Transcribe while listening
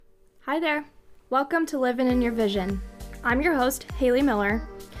Hi there. Welcome to Living in Your Vision. I'm your host, Haley Miller,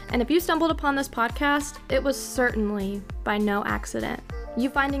 and if you stumbled upon this podcast, it was certainly by no accident. You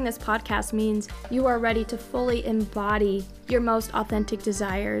finding this podcast means you are ready to fully embody your most authentic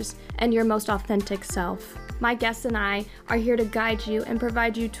desires and your most authentic self. My guests and I are here to guide you and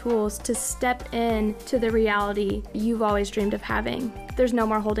provide you tools to step into the reality you've always dreamed of having. There's no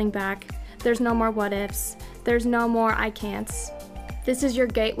more holding back. There's no more what ifs. There's no more I can'ts. This is your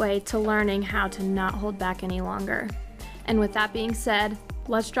gateway to learning how to not hold back any longer. And with that being said,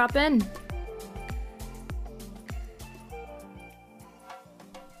 let's drop in.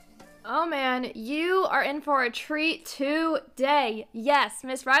 Oh man, you are in for a treat today. Yes,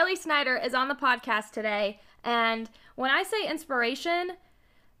 Miss Riley Snyder is on the podcast today. And when I say inspiration,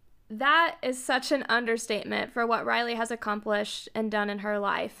 that is such an understatement for what Riley has accomplished and done in her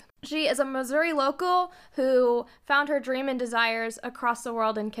life. She is a Missouri local who found her dream and desires across the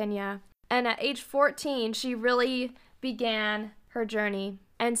world in Kenya. And at age 14, she really began her journey.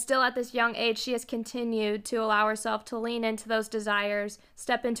 And still at this young age, she has continued to allow herself to lean into those desires,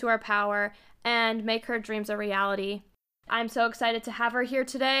 step into her power, and make her dreams a reality. I'm so excited to have her here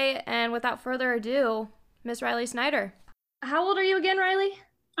today. And without further ado, Miss Riley Snyder. How old are you again, Riley?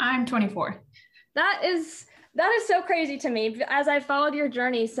 I'm 24. That is so crazy to me, as I've followed your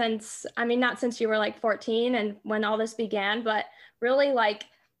journey since, not since you were like 14 and when all this began, but really like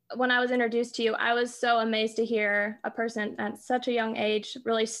when I was introduced to you, I was so amazed to hear a person at such a young age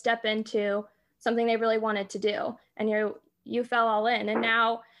really step into something they really wanted to do. And you fell all in. And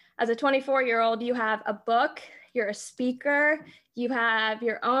now as a 24-year-old, you have a book, you're a speaker, you have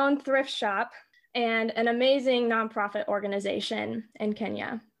your own thrift shop and an amazing nonprofit organization in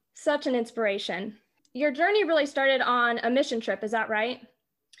Kenya. Such an inspiration. Your journey really started on a mission trip, is that right?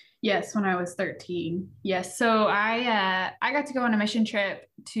 Yes, when I was 13. Yes. So I got to go on a mission trip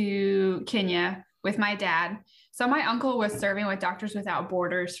to Kenya with my dad. So my uncle was serving with Doctors Without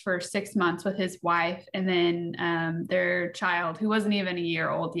Borders for 6 months with his wife and then their child, who wasn't even a year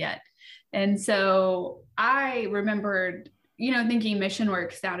old yet. And so I remembered, thinking mission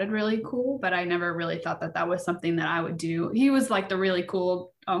work sounded really cool, but I never really thought that that was something that I would do. He was like the really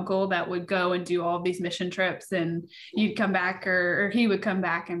cool uncle that would go and do all of these mission trips, and you'd come back or he would come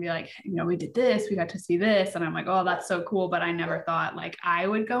back and be like, we did this, we got to see this. And I'm like, oh, that's so cool. But I never thought like I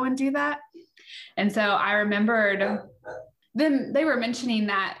would go and do that. And so I remembered then they were mentioning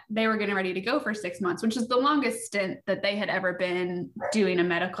that they were getting ready to go for 6 months, which is the longest stint that they had ever been doing a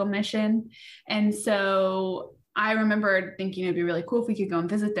medical mission. And so I remember thinking it'd be really cool if we could go and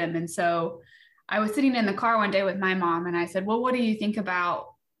visit them. And so I was sitting in the car one day with my mom and I said, well, what do you think about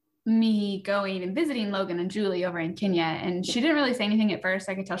me going and visiting Logan and Julie over in Kenya? And she didn't really say anything at first.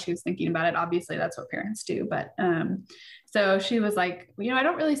 I could tell she was thinking about it. Obviously, that's what parents do. But so she was like, I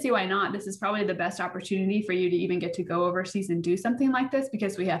don't really see why not. This is probably the best opportunity for you to even get to go overseas and do something like this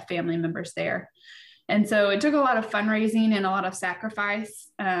because we have family members there. And so it took a lot of fundraising and a lot of sacrifice,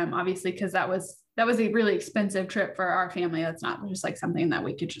 obviously, because that was a really expensive trip for our family. That's not just like something that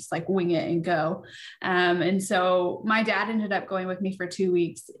we could just like wing it and go. And so my dad ended up going with me for 2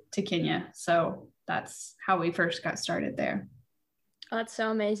 weeks to Kenya. So that's how we first got started there. Oh, that's so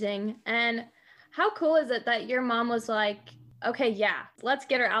amazing. And how cool is it that your mom was like, okay, yeah, let's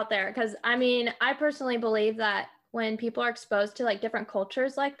get her out there? Because I personally believe that when people are exposed to like different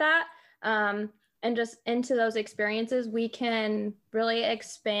cultures like that, and just into those experiences, we can really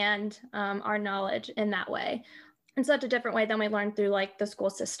expand our knowledge in that way, in such a different way than we learn through like the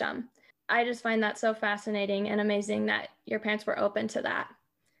school system. I just find that so fascinating and amazing that your parents were open to that.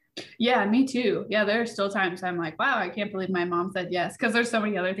 Yeah, me too. Yeah, there are still times I'm like, wow, I can't believe my mom said yes. Because there's so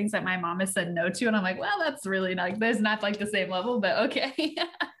many other things that my mom has said no to. And I'm like, well, that's really like, there's not like the same level, but okay.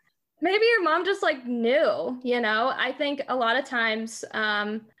 Maybe your mom just like knew, I think a lot of times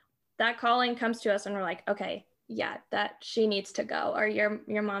that calling comes to us and we're like, okay, yeah, that she needs to go. Or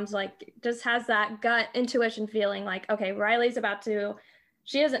your mom's like, just has that gut intuition feeling like, okay,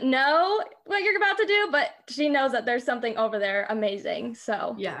 she doesn't know what you're about to do, but she knows that there's something over there amazing.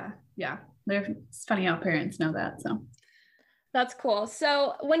 So yeah. It's funny how parents know that. So that's cool.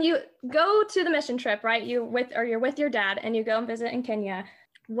 So when you go to the mission trip, right, you're with your dad and you go and visit in Kenya,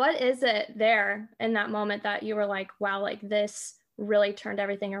 what is it there in that moment that you were like, wow, like this really turned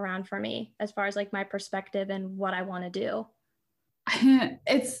everything around for me as far as like my perspective and what I want to do?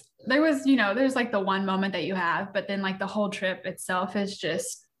 There's like the one moment that you have, but then like the whole trip itself is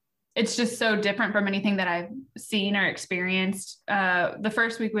it's just so different from anything that I've seen or experienced. The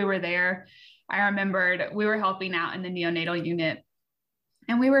first week we were there, I remembered we were helping out in the neonatal unit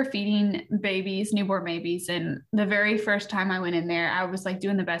and we were feeding babies, newborn babies. And the very first time I went in there, I was like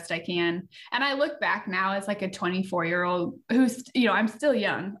doing the best I can. And I look back now as like a 24-year-old who's, I'm still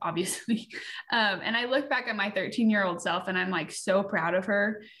young, obviously. And I look back at my 13-year-old self and I'm like so proud of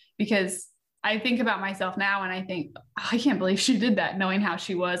her, because I think about myself now and I think, oh, I can't believe she did that, knowing how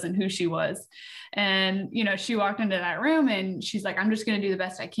she was and who she was. And, she walked into that room and she's like, I'm just going to do the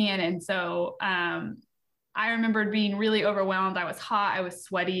best I can. And so, I remembered being really overwhelmed. I was hot. I was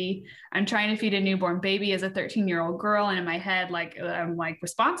sweaty. I'm trying to feed a newborn baby as a 13-year-old girl. And in my head, like, I'm like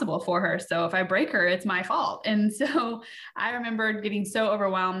responsible for her. So if I break her, it's my fault. And so I remembered getting so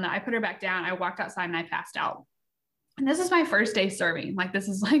overwhelmed that I put her back down. I walked outside and I passed out. And this is my first day serving. This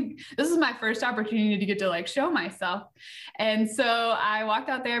is my first opportunity to get to like show myself. And so I walked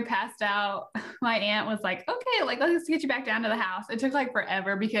out there, passed out. My aunt was like, okay, like, let's get you back down to the house. It took like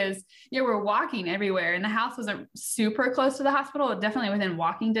forever because we're walking everywhere and the house wasn't super close to the hospital, definitely within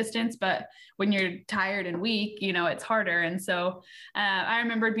walking distance. But when you're tired and weak, it's harder. And so I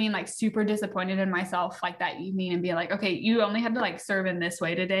remember being like super disappointed in myself like that evening and being like, okay, you only had to like serve in this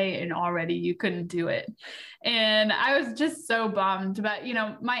way today and already you couldn't do it. And I was just so bummed, but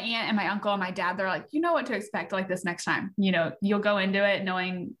my aunt and my uncle and my dad, they're like, you know what to expect like this next time, you'll go into it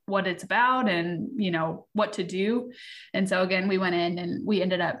knowing what it's about and, what to do. And so again, we went in and we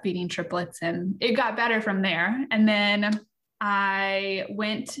ended up feeding triplets and it got better from there. And then I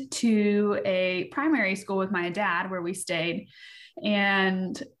went to a primary school with my dad where we stayed.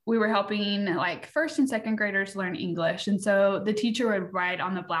 And we were helping like first and second graders learn English. And so the teacher would write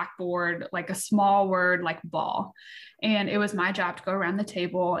on the blackboard like a small word like ball. And it was my job to go around the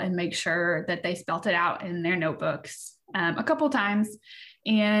table and make sure that they spelt it out in their notebooks a couple times.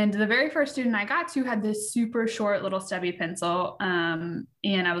 And the very first student I got to had this super short little stubby pencil. And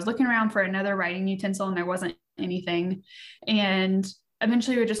I was looking around for another writing utensil and there wasn't anything. And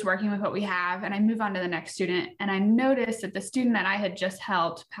eventually we're just working with what we have, and I move on to the next student. And I noticed that the student that I had just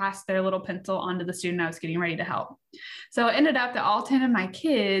helped passed their little pencil onto the student I was getting ready to help. So it ended up that all 10 of my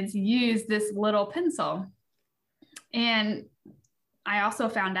kids used this little pencil. And I also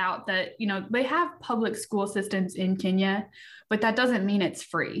found out that, they have public school systems in Kenya, but that doesn't mean it's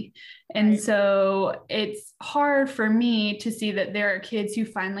free. And so it's hard for me to see that there are kids who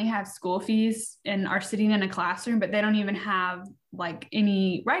finally have school fees and are sitting in a classroom, but they don't even have like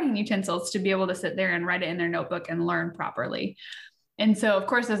any writing utensils to be able to sit there and write it in their notebook and learn properly. And so, of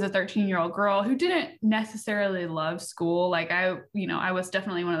course, as a 13-year-old girl who didn't necessarily love school, like I was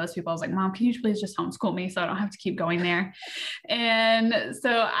definitely one of those people. I was like, Mom, can you please just homeschool me so I don't have to keep going there? And so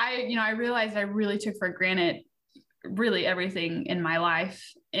I realized I really took for granted really everything in my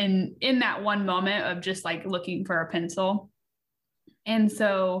life in that one moment of just like looking for a pencil. And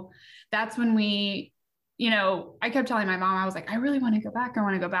so that's when I kept telling my mom, I was like, I really want to go back. I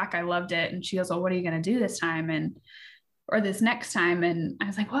want to go back. I loved it. And she goes, well, what are you going to do this time? Or this next time? And I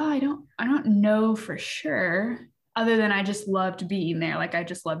was like, well, I don't know for sure, other than I just loved being there. Like I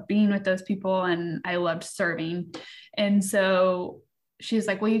just loved being with those people and I loved serving. And so she's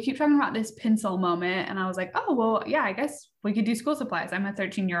like, well, you keep talking about this pencil moment. And I was like, oh, well, yeah, I guess we could do school supplies. I'm a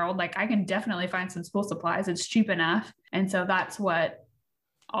 13-year-old. Like I can definitely find some school supplies. It's cheap enough. And so that's what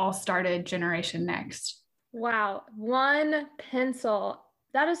all started Generation Next. Wow. One pencil.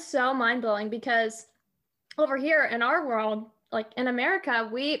 That is so mind-blowing, because over here in our world, like in America,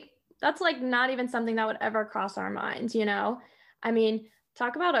 that's like not even something that would ever cross our minds, I mean,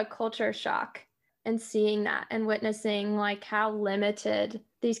 talk about a culture shock, and seeing that and witnessing like how limited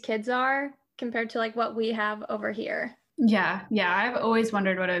these kids are compared to like what we have over here. Yeah. I've always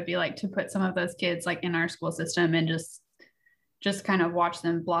wondered what it would be like to put some of those kids like in our school system and just kind of watch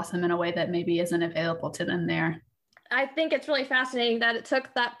them blossom in a way that maybe isn't available to them there. I think it's really fascinating that it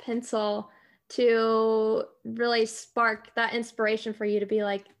took that pencil to really spark that inspiration for you to be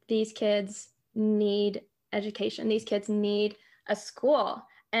like, these kids need education. These kids need a school.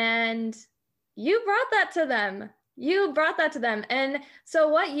 And you brought that to them. And so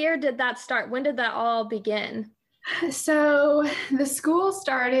what year did that start? When did that all begin? So the school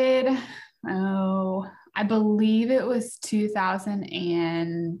started, I believe it was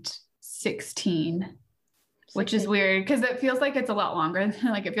 2016. Which is weird because it feels like it's a lot longer.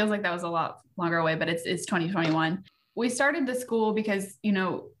 Like it feels like that was a lot longer away, but it's 2021. We started the school because,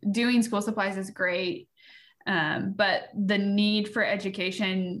 doing school supplies is great. But the need for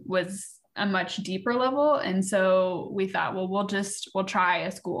education was a much deeper level. And so we thought, well, we'll try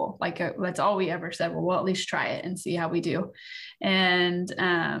a school. Like that's all we ever said. Well, we'll at least try it and see how we do. And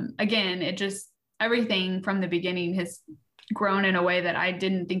again, everything from the beginning has grown in a way that I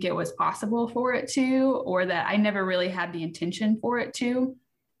didn't think it was possible for it to, or that I never really had the intention for it to.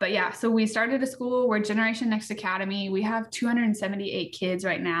 But yeah, so we started a school. We're Generation Next Academy. We have 278 kids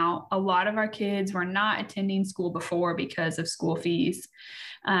right now. A lot of our kids were not attending school before because of school fees.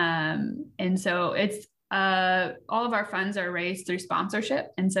 And so it's all of our funds are raised through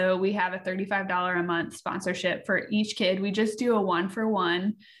sponsorship. And so we have a $35 a month sponsorship for each kid. We just do a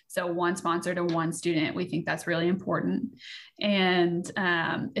 1-for-1. So one sponsor to one student. We think that's really important. And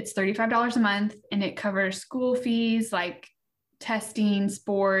it's $35 a month, and it covers school fees like testing,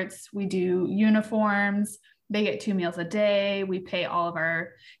 sports. We do uniforms. They get 2 meals a day. We pay all of our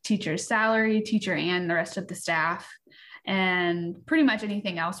teachers' salary, teacher and the rest of the staff, and pretty much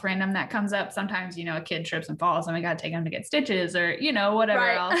anything else random that comes up. Sometimes, a kid trips and falls and we got to take them to get stitches or, whatever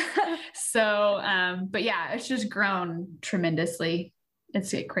else. So, but yeah, it's just grown tremendously.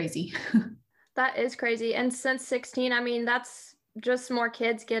 It's crazy. That is crazy. And since 16, I mean, that's just more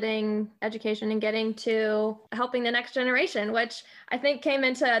kids getting education and getting to helping the next generation, which I think came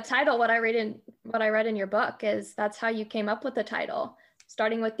into a title. What I read in your book is that's how you came up with the title,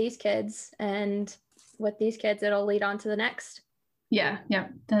 starting with these kids, and with these kids, it'll lead on to the next. Yeah.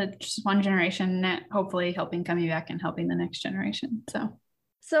 Just one generation, hopefully coming back and helping the next generation.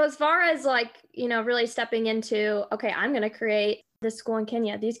 So as far as really stepping into, okay, I'm going to create this school in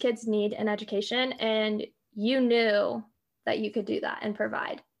Kenya. These kids need an education, and you knew that you could do that and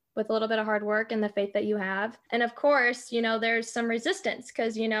provide with a little bit of hard work and the faith that you have. And of course, there's some resistance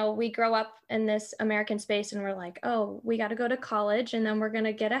because, we grow up in this American space and we're like, oh, we got to go to college and then we're going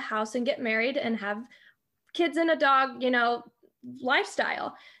to get a house and get married and have kids and a dog,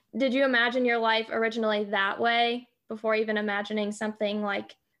 lifestyle. Did you imagine your life originally that way before even imagining something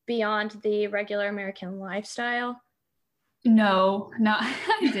like beyond the regular American lifestyle? No, I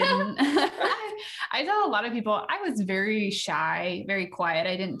didn't. I tell a lot of people I was very shy, very quiet.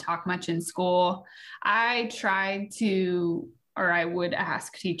 I didn't talk much in school. I would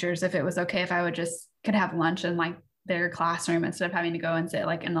ask teachers if it was okay if I could have lunch in their classroom instead of having to go and sit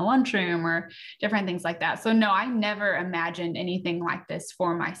in the lunchroom or different things like that. So no, I never imagined anything like this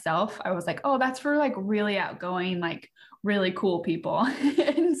for myself. I was like, oh, that's for really outgoing, really cool people.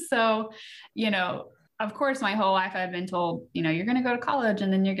 And so, of course, my whole life I've been told, you're going to go to college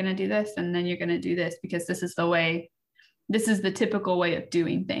and then you're going to do this and then you're going to do this because this is the typical way of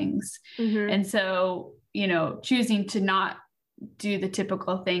doing things. Mm-hmm. And so, choosing to not do the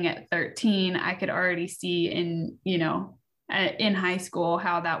typical thing at 13, I could already see in high school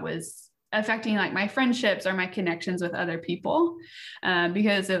how that was affecting my friendships or my connections with other people,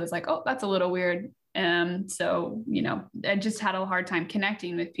 because it was oh, that's a little weird. So, I just had a hard time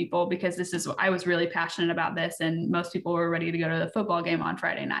connecting with people because I was really passionate about this, and most people were ready to go to the football game on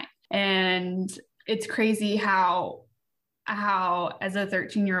Friday night. And it's crazy how as a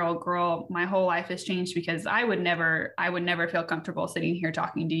 13-year-old girl, my whole life has changed because I would never feel comfortable sitting here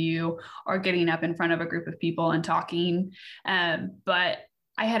talking to you or getting up in front of a group of people and talking. But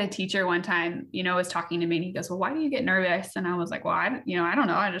I had a teacher one time, was talking to me and he goes, well, why do you get nervous? And I was like, well, I don't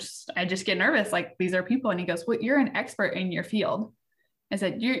know. I just get nervous. These are people. And he goes, well, you're an expert in your field. I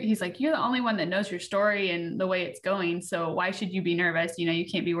said, he's like, you're the only one that knows your story and the way it's going. So why should you be nervous? You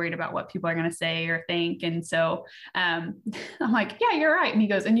can't be worried about what people are going to say or think. And so I'm like, yeah, you're right. And he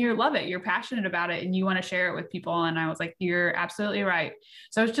goes, and you love it. You're passionate about it and you want to share it with people. And I was like, you're absolutely right.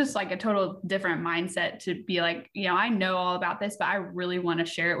 So it's just a total different mindset to be I know all about this, but I really want to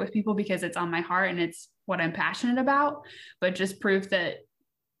share it with people because it's on my heart and it's what I'm passionate about, but just prove that,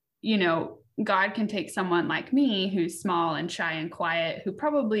 God can take someone like me who's small and shy and quiet, who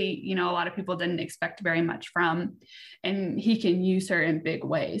probably, a lot of people didn't expect very much from, and he can use her in big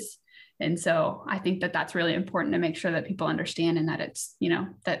ways. And so I think that that's really important to make sure that people understand and that it's,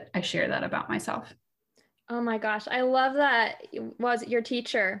 that I share that about myself. Oh my gosh. I love that. Was your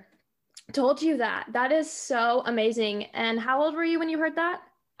teacher told you that? That is so amazing. And how old were you when you heard that?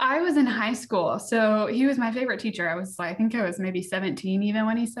 I was in high school. So he was my favorite teacher. I think I was maybe 17 even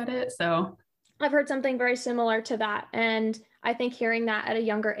when he said it. So I've heard something very similar to that. And I think hearing that at a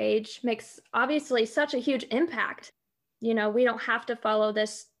younger age makes obviously such a huge impact. We don't have to follow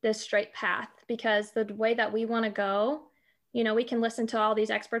this straight path because the way that we want to go, we can listen to all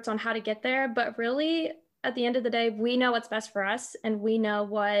these experts on how to get there, but really at the end of the day, we know what's best for us and we know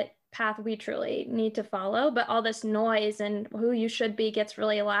what path we truly need to follow, but all this noise and who you should be gets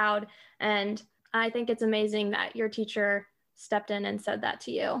really loud. And I think it's amazing that your teacher stepped in and said that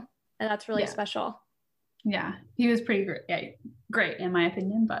to you. And that's really special. Yeah, he was pretty great. Yeah, great in my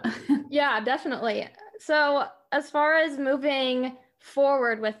opinion, but yeah, definitely. So as far as moving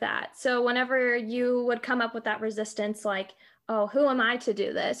forward with that. So whenever you would come up with that resistance, like, oh, who am I to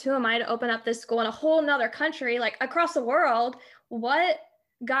do this? Who am I to open up this school in a whole nother country, like across the world? What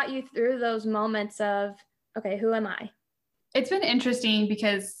got you through those moments of, okay, who am I? It's been interesting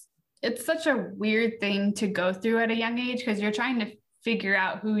because it's such a weird thing to go through at a young age, because you're trying to figure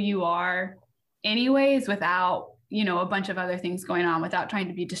out who you are anyways without, you know, a bunch of other things going on, without trying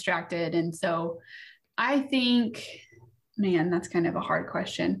to be distracted. And so I think, man, that's kind of a hard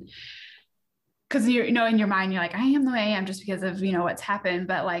question, because you're, you know, in your mind, you're like, I am the way I am just because of, you know, what's happened.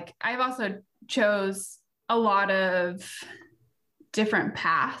 But like, I've also chose a lot of different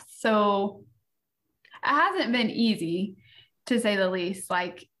paths. So it hasn't been easy, to say the least.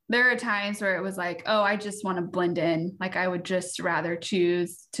 Like, there are times where it was like, oh, I just want to blend in. Like, I would just rather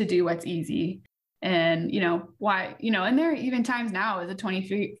choose to do what's easy. And, you know, why, you know, and there are even times now as a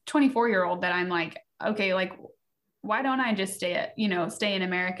 24-year-old that I'm like, okay, like, why don't I just stay in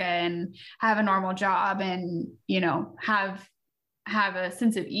America and have a normal job and, you know, have a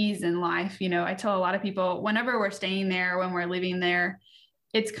sense of ease in life. You know, I tell a lot of people, whenever we're staying there, when we're living there,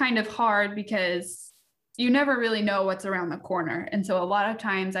 it's kind of hard because you never really know what's around the corner. And so a lot of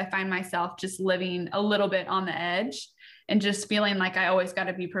times I find myself just living a little bit on the edge and just feeling like I always got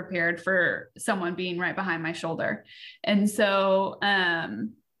to be prepared for someone being right behind my shoulder. And so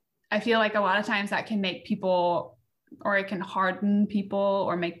I feel like a lot of times that can make people, or it can harden people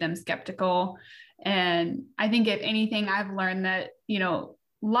or make them skeptical. And I think if anything, I've learned that, you know,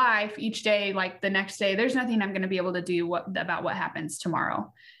 life each day, like the next day, there's nothing I'm going to be able to do about what happens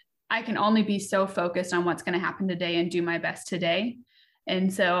tomorrow. I can only be so focused on what's going to happen today and do my best today.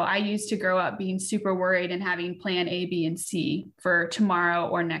 And so I used to grow up being super worried and having plan A, B, and C for tomorrow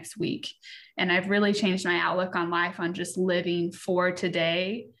or next week. And I've really changed my outlook on life on just living for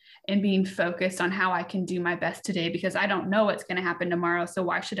today and being focused on how I can do my best today, because I don't know what's going to happen tomorrow. So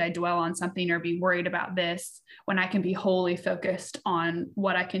why should I dwell on something or be worried about this when I can be wholly focused on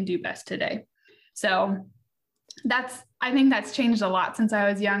what I can do best today? So I think that's changed a lot since I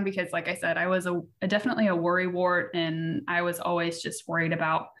was young, because like I said, I was definitely a worrywart, and I was always just worried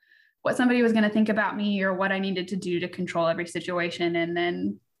about what somebody was going to think about me or what I needed to do to control every situation. And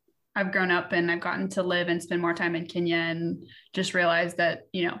then I've grown up and I've gotten to live and spend more time in Kenya and just realized that,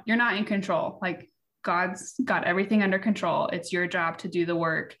 you know, you're not in control. Like, God's got everything under control. It's your job to do the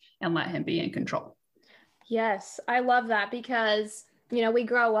work and let him be in control. Yes, I love that, because, you know, we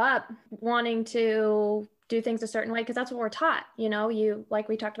grow up wanting to do things a certain way because that's what we're taught. You know, you, like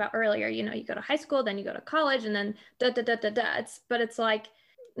we talked about earlier, you know, you go to high school, then you go to college, and then but it's like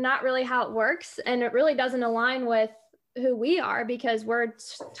not really how it works. And it really doesn't align with who we are, because we're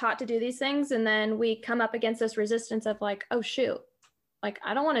taught to do these things. And then we come up against this resistance of like, oh, shoot, like,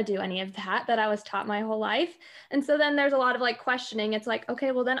 I don't want to do any of that I was taught my whole life. And so then there's a lot of like questioning. It's like,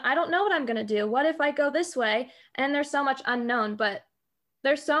 okay, well then I don't know what I'm going to do. What if I go this way? And there's so much unknown, but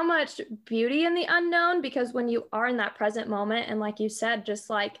there's so much beauty in the unknown, because when you are in that present moment, and like you said,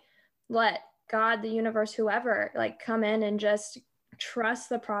 just like let God, the universe, whoever, like come in and just trust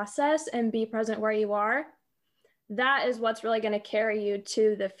the process and be present where you are, that is what's really going to carry you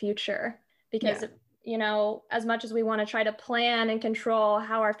to the future. Because, you know, as much as we want to try to plan and control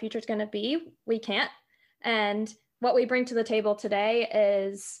how our future is going to be, we can't. And what we bring to the table today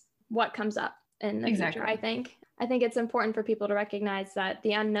is what comes up in the future, I think. I think it's important for people to recognize that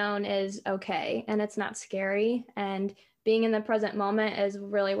the unknown is okay and it's not scary, and being in the present moment is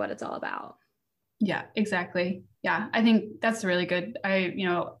really what it's all about. Yeah, exactly. Yeah, I think that's really good.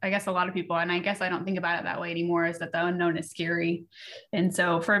 I guess a lot of people, and I guess I don't think about it that way anymore, is that the unknown is scary. And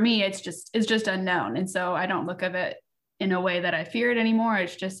so for me, it's just unknown. And so I don't look at it in a way that I fear it anymore.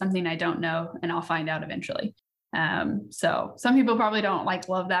 It's just something I don't know, and I'll find out eventually. So some people probably don't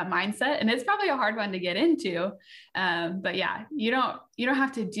love that mindset, and it's probably a hard one to get into. But yeah, you don't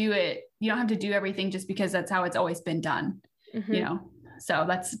have to do it. You don't have to do everything just because that's how it's always been done, you know? So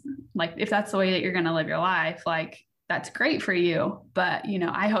that's like, if that's the way that you're going to live your life, like, that's great for you. But, you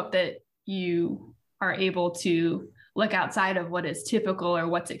know, I hope that you are able to look outside of what is typical or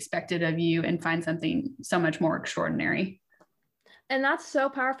what's expected of you and find something so much more extraordinary. And that's so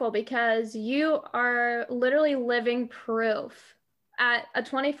powerful, because you are literally living proof at a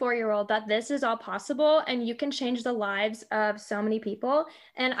 24-year-old that this is all possible and you can change the lives of so many people.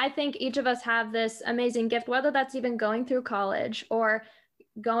 And I think each of us have this amazing gift, whether that's even going through college or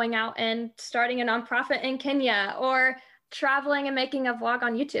going out and starting a nonprofit in Kenya or traveling and making a vlog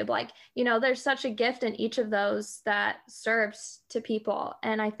on YouTube. Like, you know, there's such a gift in each of those that serves to people.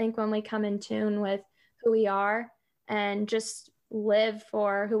 And I think when we come in tune with who we are and just live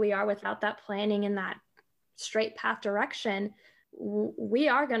for who we are without that planning and that straight path direction, we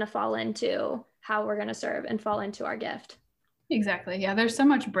are going to fall into how we're going to serve and fall into our gift. Exactly. Yeah. There's so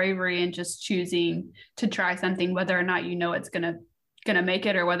much bravery in just choosing to try something, whether or not you know it's going to make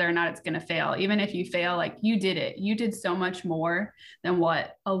it or whether or not it's going to fail. Even if you fail, like you did it, you did so much more than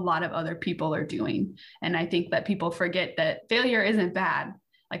what a lot of other people are doing. And I think that people forget that failure isn't bad.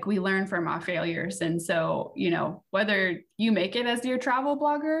 Like we learn from our failures. And so, you know, whether you make it as your travel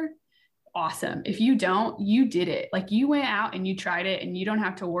blogger, awesome. If you don't, you did it. Like you went out and you tried it, and you don't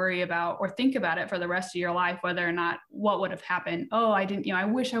have to worry about or think about it for the rest of your life, whether or not what would have happened. Oh, I didn't, you know, I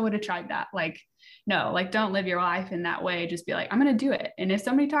wish I would have tried that. Like, no, like don't live your life in that way. Just be like, I'm going to do it. And if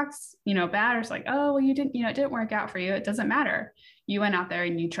somebody talks, you know, bad, or it's like, oh, well, you didn't, you know, it didn't work out for you. It doesn't matter. You went out there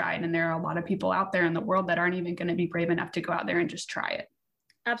and you tried. And there are a lot of people out there in the world that aren't even going to be brave enough to go out there and just try it.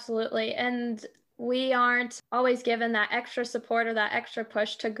 Absolutely. And we aren't always given that extra support or that extra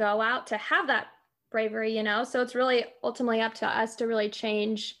push to go out to have that bravery, you know? So it's really ultimately up to us to really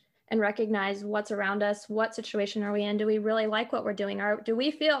change and recognize what's around us. What situation are we in? Do we really like what we're doing? Or do we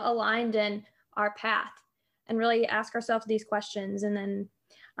feel aligned in our path? And really ask ourselves these questions. And then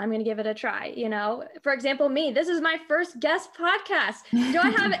I'm going to give it a try. You know, for example, me, this is my first guest podcast. Do I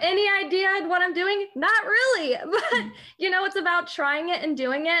have any idea what I'm doing? Not really, but you know, it's about trying it and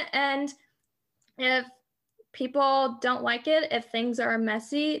doing it. And if people don't like it, if things are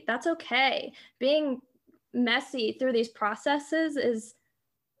messy, that's okay. Being messy through these processes is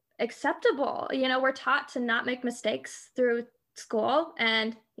acceptable. You know, we're taught to not make mistakes through school.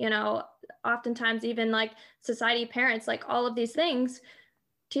 And, you know, oftentimes even like society, parents, like all of these things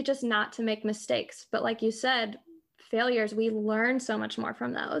teach us not to make mistakes. But like you said, failures, we learn so much more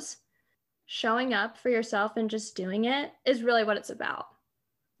from those. Showing up for yourself and just doing it is really what it's about.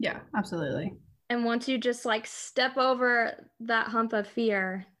 Yeah, absolutely. And once you just like step over that hump of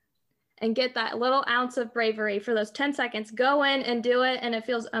fear and get that little ounce of bravery for those 10 seconds, go in and do it. And it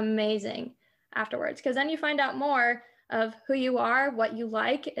feels amazing afterwards. Because then you find out more of who you are, what you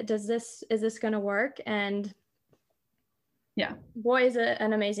like. Is this going to work? And yeah, boy, is it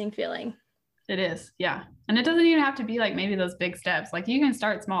an amazing feeling. It is. Yeah. And it doesn't even have to be like maybe those big steps. Like you can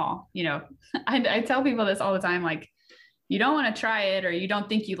start small, you know. I tell people this all the time, like you don't want to try it or you don't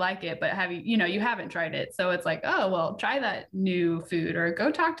think you like it, but you haven't tried it. So it's like, oh, well, try that new food or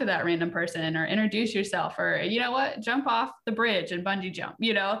go talk to that random person or introduce yourself or, you know what, jump off the bridge and bungee jump,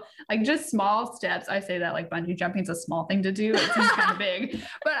 you know, like just small steps. I say that like bungee jumping is a small thing to do. It seems kind of big,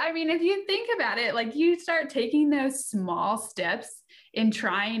 but I mean, if you think about it, like you start taking those small steps in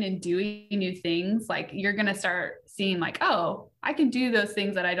trying and doing new things, like you're going to start seeing like, oh, I can do those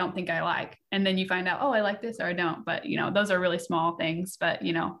things that I don't think I like. And then you find out, oh, I like this or I don't. But, you know, those are really small things. But,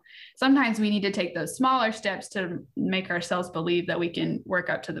 you know, sometimes we need to take those smaller steps to make ourselves believe that we can work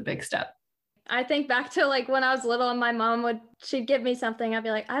up to the big step. I think back to like when I was little and my mom she'd give me something. I'd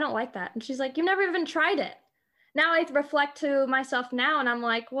be like, I don't like that. And she's like, you never even tried it. Now I reflect to myself now and I'm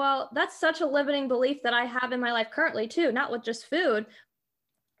like, well, that's such a limiting belief that I have in my life currently too, not with just food.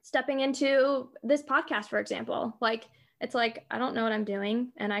 Stepping into this podcast, for example, like, it's like, I don't know what I'm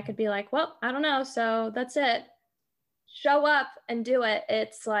doing. And I could be like, well, I don't know. So that's it. Show up and do it.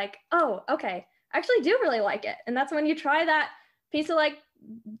 It's like, oh, okay. I actually do really like it. And that's when you try that piece of like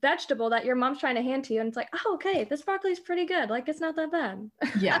vegetable that your mom's trying to hand to you. And it's like, oh, okay, this broccoli is pretty good. Like, it's not that bad.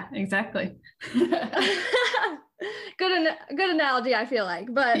 Yeah, exactly. Good analogy, I feel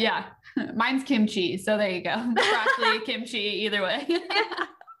like. But yeah, mine's kimchi. So there you go. Broccoli, kimchi, either way. Yeah.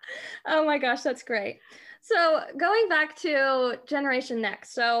 Oh my gosh, that's great. So going back to Generation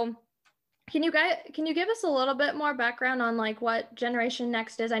Next. So can you give us a little bit more background on like what Generation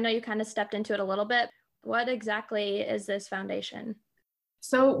Next is? I know you kind of stepped into it a little bit. What exactly is this foundation?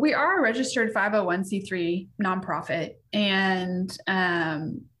 So we are a registered 501c3 nonprofit, and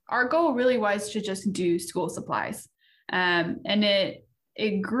our goal really was to just do school supplies. And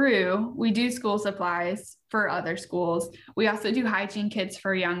it grew. We do school supplies for other schools. We also do hygiene kits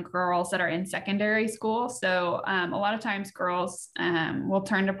for young girls that are in secondary school. So a lot of times girls will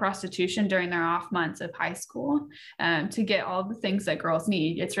turn to prostitution during their off months of high school to get all the things that girls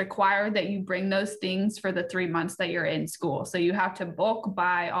need. It's required that you bring those things for the 3 months that you're in school. So you have to bulk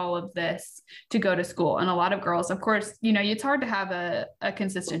buy all of this to go to school. And a lot of girls, of course, you know, it's hard to have a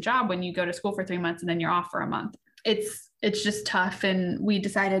consistent job when you go to school for 3 months and then you're off for a month. It's just tough. And we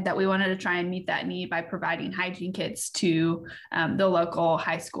decided that we wanted to try and meet that need by providing hygiene kits to the local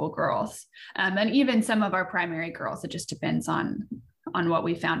high school girls. And even some of our primary girls, it just depends on what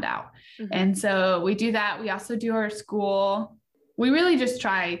we found out. Mm-hmm. And so we do that. We also do our school. We really just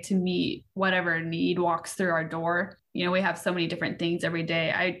try to meet whatever need walks through our door. You know, we have so many different things every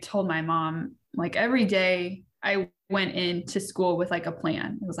day. I told my mom, like every day I went into school with like a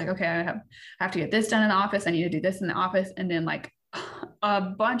plan. It was like, okay, I have to get this done in the office. I need to do this in the office. And then like a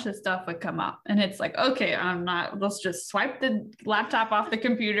bunch of stuff would come up and it's like, okay, let's just swipe the laptop off the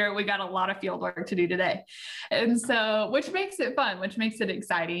computer. We got a lot of field work to do today. And so, which makes it fun, which makes it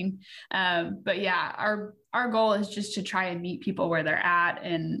exciting. But yeah, our goal is just to try and meet people where they're at.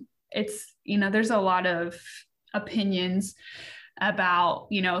 And it's, there's a lot of opinions about,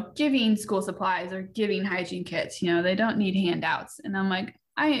 giving school supplies or giving hygiene kits. They don't need handouts. And I'm like,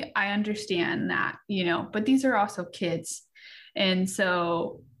 I understand that, but these are also kids. And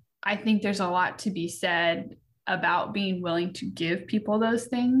so I think there's a lot to be said about being willing to give people those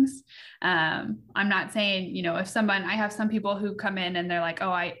things. I'm not saying, I have some people who come in and they're like,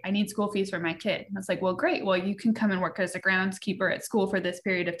 oh, I need school fees for my kid. And it's like, well, great. Well, you can come and work as a groundskeeper at school for this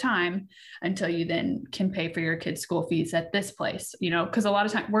period of time until you then can pay for your kid's school fees at this place, because a lot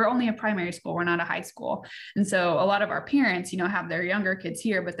of times we're only a primary school. We're not a high school. And so a lot of our parents, have their younger kids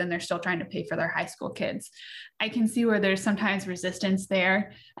here, but then they're still trying to pay for their high school kids. I can see where there's sometimes resistance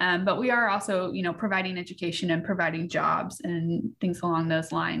there. But we are also, providing education and providing jobs and things along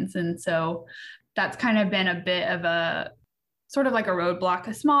those lines. And so that's kind of been a bit of a sort of like a roadblock,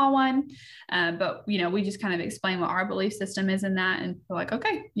 a small one. But, we just kind of explain what our belief system is in that. And we're like,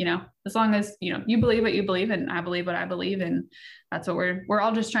 okay, as long as, you believe what you believe and I believe what I believe. And that's what we're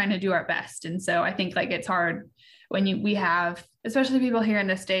all just trying to do our best. And so I think like it's hard when we have, especially people here in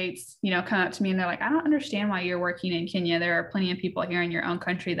the States, come up to me and they're like, I don't understand why you're working in Kenya. There are plenty of people here in your own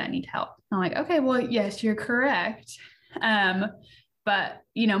country that need help. I'm like, okay, well, yes, you're correct. But,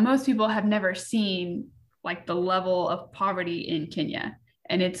 most people have never seen like the level of poverty in Kenya,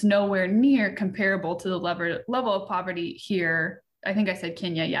 and it's nowhere near comparable to the level of poverty here. I think I said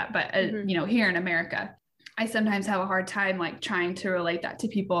Kenya, yeah, but here in America. I sometimes have a hard time like trying to relate that to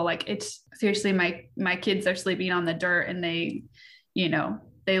people. Like it's seriously, my kids are sleeping on the dirt and they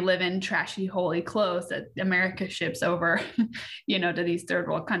live in trashy, holey clothes that America ships over, to these third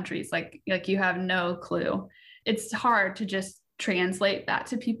world countries. Like you have no clue. It's hard to just translate that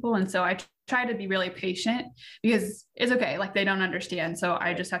to people. And so I try to be really patient because it's okay. Like they don't understand. So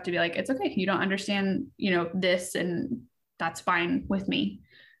I just have to be like, it's okay. You don't understand, this, and that's fine with me.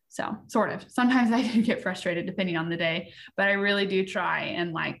 So sort of, sometimes I do get frustrated depending on the day, but I really do try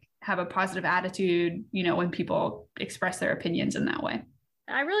and like have a positive attitude, when people express their opinions in that way.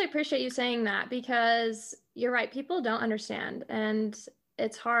 I really appreciate you saying that because you're right. People don't understand. And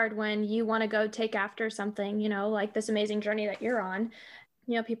it's hard when you want to go take after something, like this amazing journey that you're on.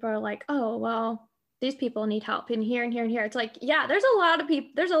 People are like, oh, well, these people need help in here and here and here. It's like, yeah, there's a lot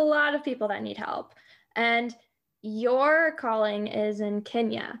of people that need help. And your calling is in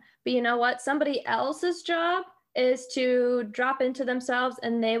Kenya, but you know what? Somebody else's job is to drop into themselves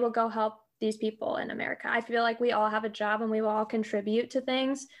and they will go help these people in America. I feel like we all have a job and we will all contribute to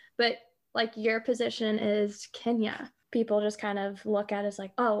things, but like your position is Kenya. People just kind of look at it as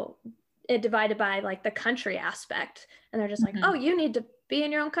like, oh, it divided by like the country aspect. And they're just like, oh, you need to be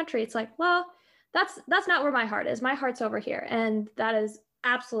in your own country. It's like, well, that's not where my heart is. My heart's over here. And that is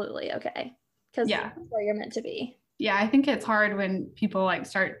absolutely okay. Because that's where you're meant to be. Yeah, I think it's hard when people like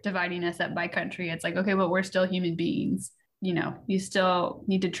start dividing us up by country. It's like, okay, but we're still human beings. You still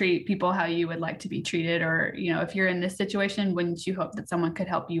need to treat people how you would like to be treated. Or, if you're in this situation, wouldn't you hope that someone could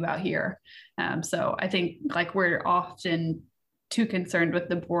help you out here? So I think like we're often too concerned with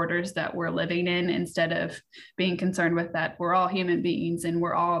the borders that we're living in instead of being concerned with that we're all human beings and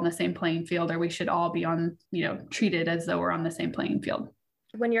we're all on the same playing field, or we should all be on, treated as though we're on the same playing field.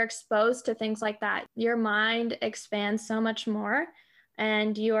 When you're exposed to things like that, your mind expands so much more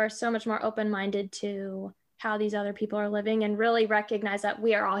and you are so much more open-minded to how these other people are living and really recognize that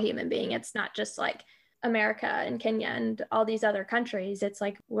we are all human beings. It's not just like America and Kenya and all these other countries. It's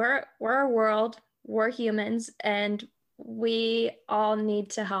like we're a world, we're humans, and we all need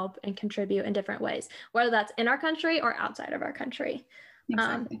to help and contribute in different ways, whether that's in our country or outside of our country.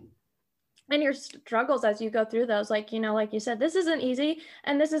 Exactly. And your struggles as you go through those, like you said, this isn't easy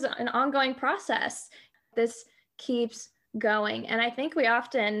and this is an ongoing process. This keeps going. And I think we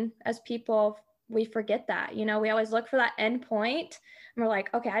often, as people, we forget that, we always look for that end point and we're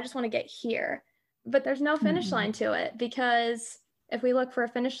like, okay, I just want to get here, but there's no finish line to it, because if we look for a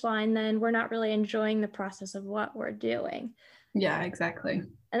finish line, then we're not really enjoying the process of what we're doing. Yeah, exactly.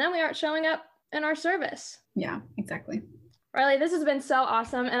 And then we aren't showing up in our service. Yeah, exactly. Riley, this has been so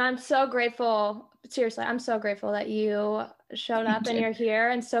awesome. And I'm so grateful. Seriously, I'm so grateful that you showed up and you're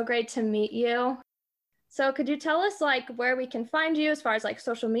here, and so great to meet you. So could you tell us like where we can find you as far as like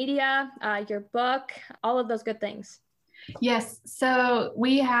social media, your book, all of those good things? Yes. So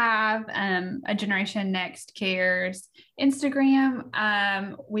we have a Generation Next Cares Instagram.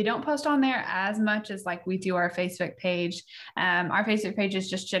 We don't post on there as much as like we do our Facebook page. Our Facebook page is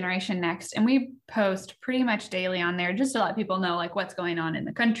just Generation Next, and we post pretty much daily on there just to let people know like what's going on in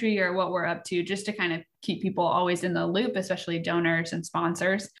the country or what we're up to, just to kind of keep people always in the loop, especially donors and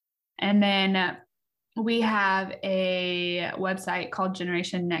sponsors. And then we have a website called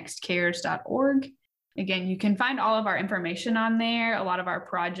generationnextcares.org. Again, you can find all of our information on there, a lot of our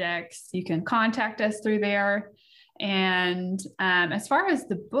projects. You can contact us through there. And as far as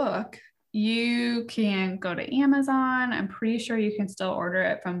the book, you can go to Amazon. I'm pretty sure you can still order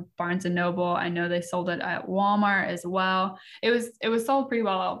it from Barnes & Noble. I know they sold it at Walmart as well. It was sold pretty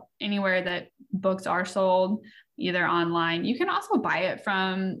well anywhere that books are sold, either online. You can also buy it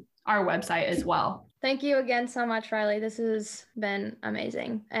from our website as well. Thank you again so much, Riley. This has been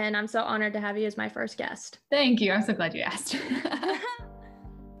amazing. And I'm so honored to have you as my first guest. Thank you. I'm so glad you asked.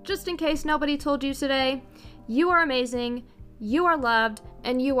 Just in case nobody told you today, you are amazing, you are loved,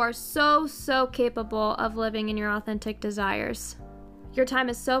 and you are so, so capable of living in your authentic desires. Your time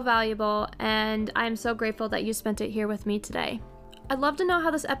is so valuable, and I am so grateful that you spent it here with me today. I'd love to know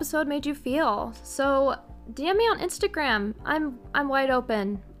how this episode made you feel. So DM me on Instagram. I'm wide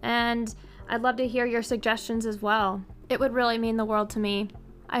open, and I'd love to hear your suggestions as well. It would really mean the world to me.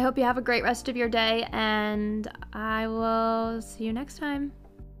 I hope you have a great rest of your day, and I will see you next time.